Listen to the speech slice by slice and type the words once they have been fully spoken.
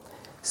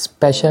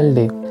Special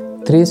day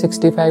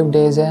 365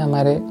 days है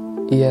हमारे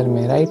year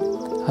में, राइट।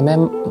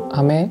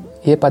 हमें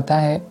ये पता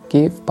है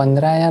कि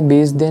 15 या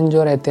 20 दिन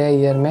जो रहते हैं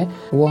ईयर में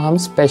वो हम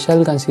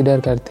स्पेशल कंसीडर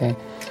करते हैं।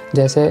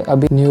 जैसे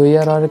अभी न्यू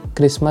ईयर और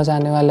क्रिसमस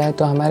आने वाला है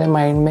तो हमारे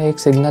माइंड में एक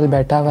सिग्नल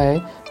बैठा हुआ है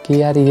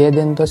कि यार ये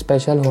दिन तो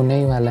स्पेशल होने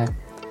ही वाला है।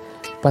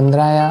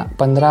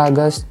 15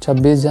 अगस्त,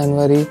 26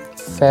 जनवरी,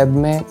 फेब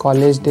में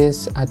कॉलेज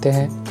डेज आते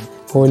हैं,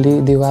 होली,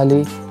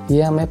 दिवाली,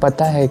 ये हमें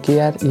पता है कि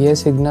यार ये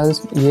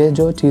सिग्नल्स, ये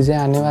जो चीज़ें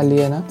आने वाली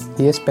है ना,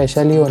 ये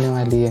स्पेशल ही होने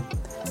वाली है।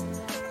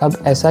 अब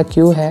ऐसा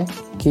क्यों है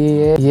कि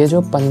ये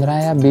जो 15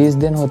 या 20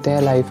 दिन होते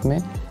हैं लाइफ में,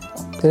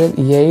 सिर्फ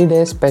यही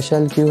डे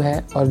स्पेशल क्यों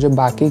है और जो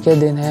बाकी के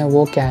दिन हैं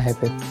वो क्या है,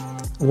 फिर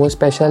वो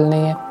स्पेशल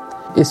नहीं है।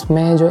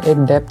 इसमें जो एक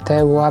डेप्थ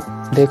है वो आप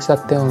देख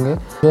सकते होंगे।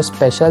 जो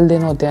स्पेशल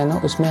दिन होते हैं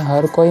ना, उसमें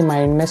हर कोई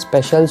माइंड में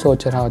स्पेशल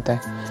सोच रहा होता है,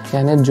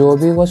 यानी जो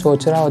भी वो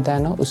सोच रहा होता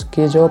है ना,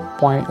 उसके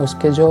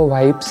जो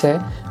वाइब्स है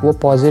वो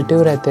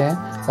पॉजिटिव रहते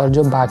हैं। और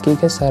जो बाकी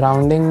के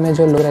सराउंडिंग में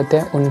जो लोग रहते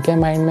हैं उनके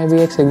माइंड में भी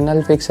एक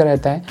सिग्नल फिक्स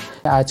रहता है,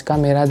 आज का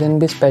मेरा दिन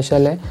भी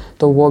स्पेशल है,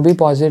 तो वो भी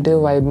पॉजिटिव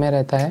वाइब में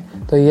रहता है।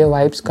 तो ये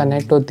वाइब्स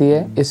कनेक्ट होती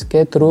है,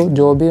 इसके थ्रू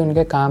जो भी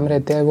उनके काम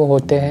रहते हैं वो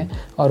होते हैं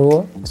और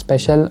वो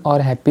स्पेशल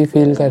और हैप्पी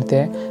फील करते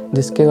हैं,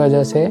 जिसकी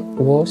वजह से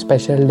वो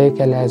स्पेशल डे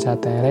कहलाया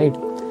जाता है,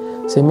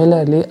 राइट।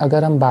 सिमिलरली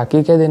अगर हम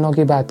बाकी के दिनों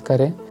की बात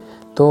करें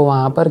तो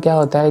वहाँ पर क्या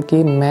होता है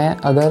कि मैं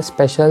अगर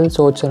स्पेशल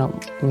सोच रहा हूँ,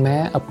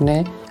 मैं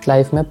अपने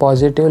लाइफ में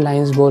पॉजिटिव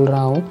लाइंस बोल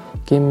रहा हूँ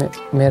कि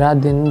मेरा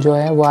दिन जो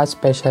है वो आज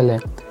स्पेशल है,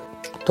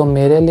 तो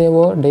मेरे लिए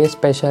वो डे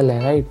स्पेशल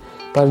है, राइट।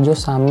 पर जो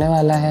सामने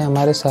वाला है,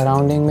 हमारे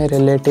सराउंडिंग में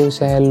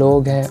रिलेटिव्स है,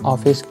 लोग हैं,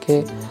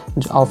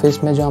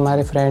 ऑफिस में जो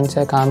हमारे फ्रेंड्स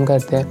हैं, काम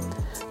करते हैं,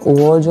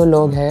 वो जो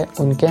लोग हैं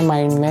उनके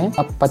माइंड में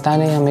अब पता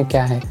नहीं हमें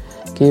क्या है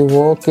कि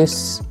वो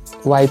किस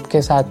वाइब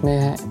के साथ में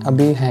है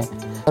अभी हैं,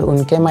 और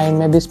उनके माइंड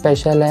में भी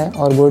स्पेशल है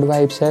और गुड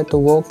वाइब्स है, तो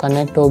वो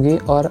कनेक्ट होगी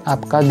और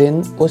आपका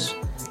दिन उस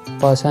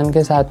पर्सन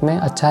के साथ में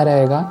अच्छा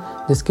रहेगा,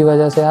 जिसकी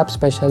वजह से आप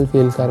स्पेशल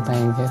फील कर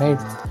पाएंगे, राइट।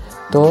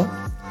 तो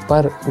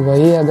पर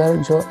वही अगर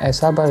जो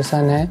ऐसा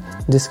पर्सन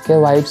है जिसके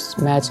वाइब्स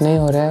मैच नहीं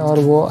हो रहे हैं और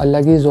वो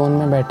अलग ही जोन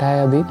में बैठा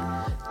है अभी,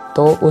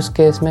 तो उस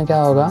केस में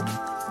क्या होगा,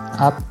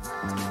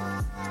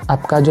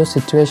 आपका जो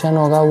सिचुएशन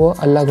होगा वो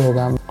अलग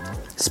होगा।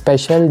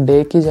 स्पेशल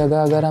डे की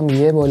जगह अगर हम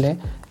ये बोलें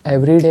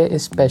एवरी डे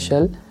इज़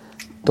स्पेशल,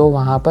 तो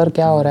वहाँ पर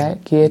क्या हो रहा है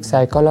कि एक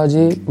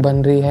साइकोलॉजी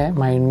बन रही है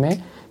माइंड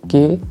में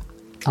कि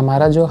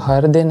हमारा जो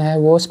हर दिन है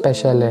वो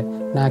स्पेशल है,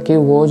 ना कि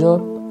वो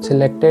जो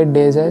सिलेक्टेड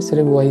डेज है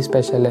सिर्फ वही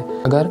स्पेशल है।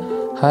 अगर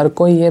हर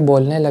कोई ये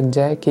बोलने लग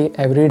जाए कि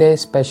एवरी डे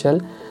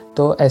स्पेशल,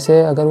 तो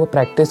ऐसे अगर वो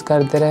प्रैक्टिस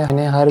करते रहे,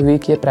 यानी हर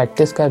वीक ये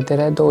प्रैक्टिस करते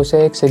रहे, तो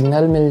उसे एक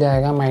सिग्नल मिल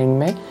जाएगा माइंड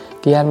में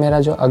कि यार मेरा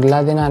जो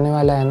अगला दिन आने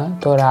वाला है ना,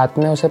 तो रात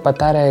में उसे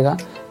पता रहेगा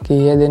कि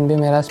ये दिन भी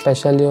मेरा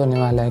स्पेशल ही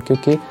होने वाला है,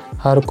 क्योंकि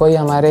हर कोई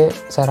हमारे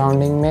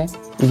सराउंडिंग में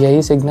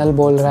यही सिग्नल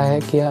बोल रहा है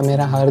कि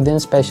मेरा हर दिन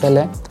स्पेशल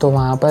है। तो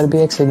वहाँ पर भी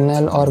एक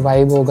सिग्नल और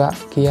वाइब होगा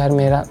कि यार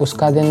मेरा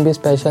उसका दिन भी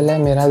स्पेशल है,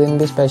 मेरा दिन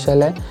भी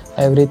स्पेशल है,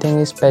 एवरीथिंग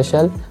इज़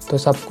स्पेशल। तो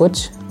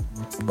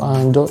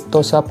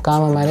सब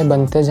काम हमारे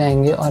बनते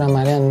जाएंगे और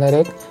हमारे अंदर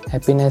एक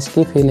हैप्पीनेस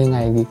की फीलिंग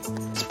आएगी।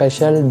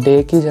 स्पेशल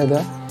डे की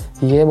जगह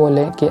ये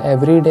बोले कि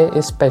एवरी डे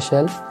इज़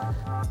स्पेशल,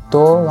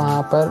 तो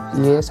वहाँ पर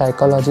ये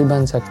साइकोलॉजी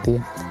बन सकती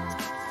है।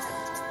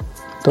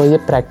 तो ये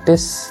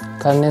प्रैक्टिस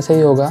करने से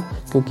ही होगा,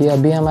 क्योंकि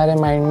अभी हमारे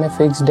माइंड में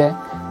फिक्स्ड है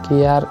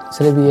कि यार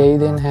सिर्फ यही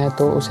दिन है,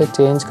 तो उसे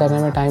चेंज करने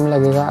में टाइम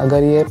लगेगा।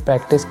 अगर ये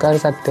प्रैक्टिस कर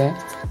सकते हैं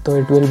तो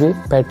इट विल बी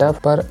बेटर।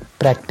 पर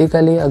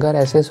प्रैक्टिकली अगर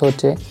ऐसे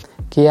सोचे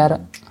कि यार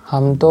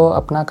हम तो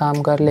अपना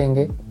काम कर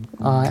लेंगे,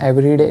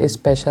 एवरी डे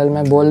स्पेशल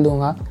मैं बोल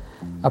दूंगा,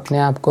 अपने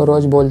आप को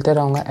रोज़ बोलते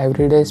रहूँगा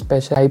एवरी डे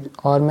स्पेशल,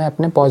 और मैं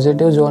अपने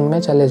पॉजिटिव जोन में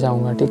चले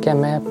जाऊँगा, ठीक है,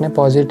 मैं अपने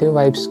पॉजिटिव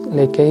वाइब्स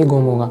लेके ही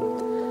घूमूँगा।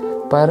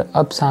 पर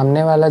अब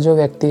सामने वाला जो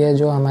व्यक्ति है,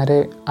 जो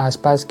हमारे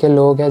आसपास के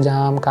लोग हैं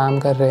जहाँ हम काम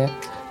कर रहे हैं,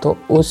 तो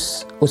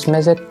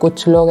उसमें से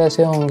कुछ लोग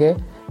ऐसे होंगे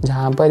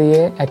जहाँ पर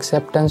ये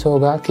एक्सेप्टेंस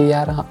होगा कि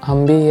यार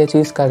हम भी ये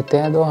चीज़ करते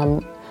हैं तो हम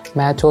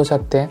मैच हो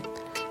सकते हैं।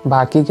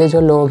 बाकी के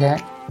जो लोग हैं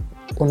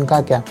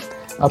उनका क्या,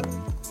 अब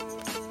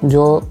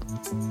जो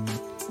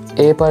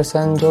ए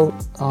पर्सन जो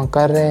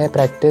कर रहे हैं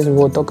प्रैक्टिस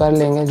वो तो कर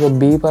लेंगे, जो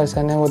बी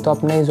पर्सन है वो तो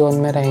अपने ही जोन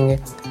में रहेंगे,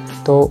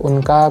 तो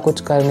उनका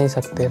कुछ कर नहीं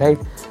सकते, राइट।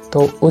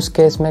 तो उस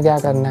केस में क्या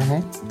करना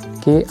है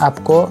कि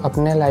आपको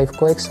अपने लाइफ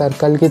को एक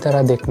सर्कल की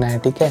तरह देखना है,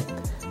 ठीक है।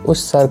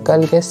 उस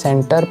सर्कल के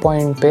सेंटर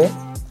पॉइंट पे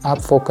आप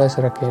फोकस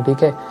रखें,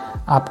 ठीक है।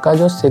 आपका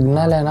जो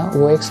सिग्नल है ना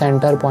वो एक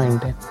सेंटर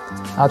पॉइंट है।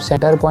 आप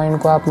सेंटर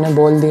पॉइंट को आपने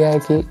बोल दिया है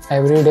कि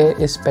every day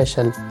is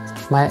special,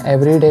 my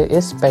every day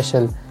is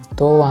special,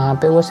 तो वहाँ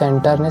पे वो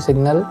सेंटर ने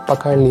सिग्नल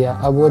पकड़ लिया।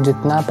 अब वो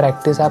जितना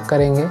प्रैक्टिस आप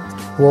करेंगे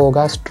वो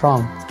होगा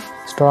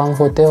स्ट्रॉन्ग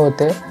होते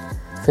होते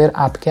फिर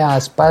आपके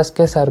आसपास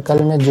के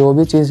सर्कल में जो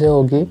भी चीज़ें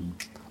होगी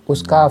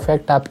उसका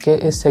अफेक्ट आपके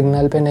इस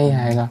सिग्नल पे नहीं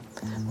आएगा।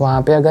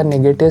 वहाँ पे अगर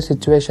नेगेटिव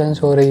सिचुएशंस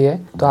हो रही है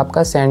तो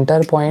आपका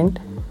सेंटर पॉइंट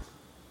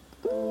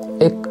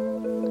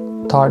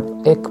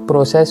एक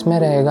प्रोसेस में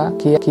रहेगा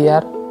कि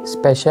यार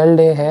स्पेशल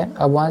डे है,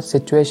 अब वहाँ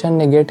सिचुएशन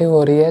नेगेटिव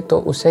हो रही है तो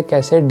उससे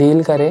कैसे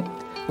डील करें,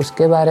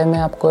 उसके बारे में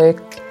आपको एक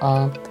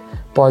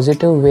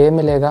पॉजिटिव वे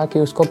मिलेगा कि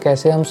उसको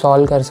कैसे हम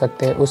सॉल्व कर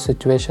सकते हैं उस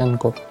सिचुएशन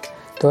को।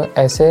 तो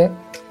ऐसे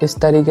इस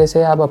तरीके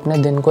से आप अपने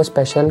दिन को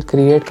स्पेशल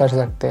क्रिएट कर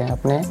सकते हैं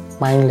अपने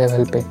माइंड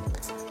लेवल पे।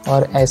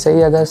 और ऐसे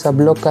ही अगर सब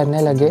लोग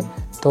करने लगे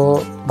तो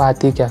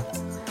बात ही क्या।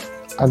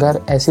 अगर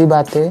ऐसी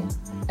बातें,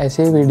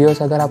 ऐसी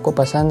वीडियोस अगर आपको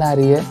पसंद आ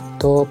रही है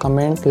तो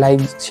कमेंट,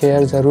 लाइक,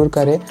 शेयर ज़रूर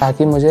करें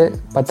ताकि मुझे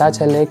पता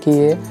चले कि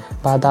ये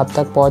बात आप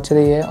तक पहुंच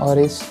रही है और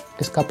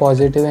इसका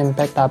पॉजिटिव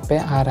इम्पैक्ट आप पे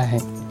आ रहा है।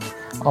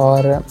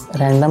 और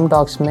रैंडम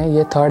टॉक्स में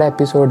ये 3rd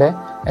एपिसोड है।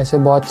 ऐसे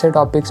बहुत से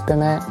टॉपिक्स पे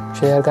मैं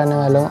शेयर करने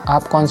वाला हूँ।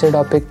 आप कौन से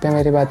टॉपिक पे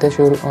मेरी बातें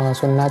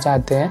सुनना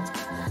चाहते हैं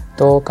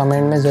तो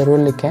कमेंट में ज़रूर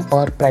लिखें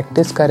और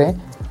प्रैक्टिस करें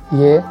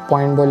ये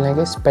पॉइंट बोलने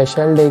के।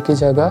 स्पेशल डे की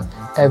जगह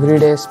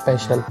एवरीडे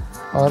स्पेशल,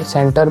 और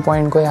सेंटर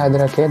पॉइंट को याद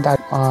रखें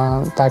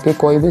ताकि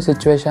कोई भी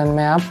सिचुएशन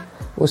में आप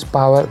उस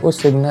पावर,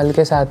 उस सिग्नल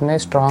के साथ में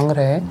स्ट्रांग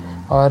रहे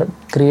और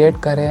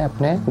क्रिएट करें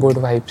अपने good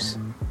vibes.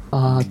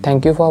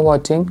 Thank you for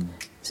watching.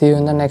 See you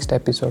in the next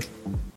episode.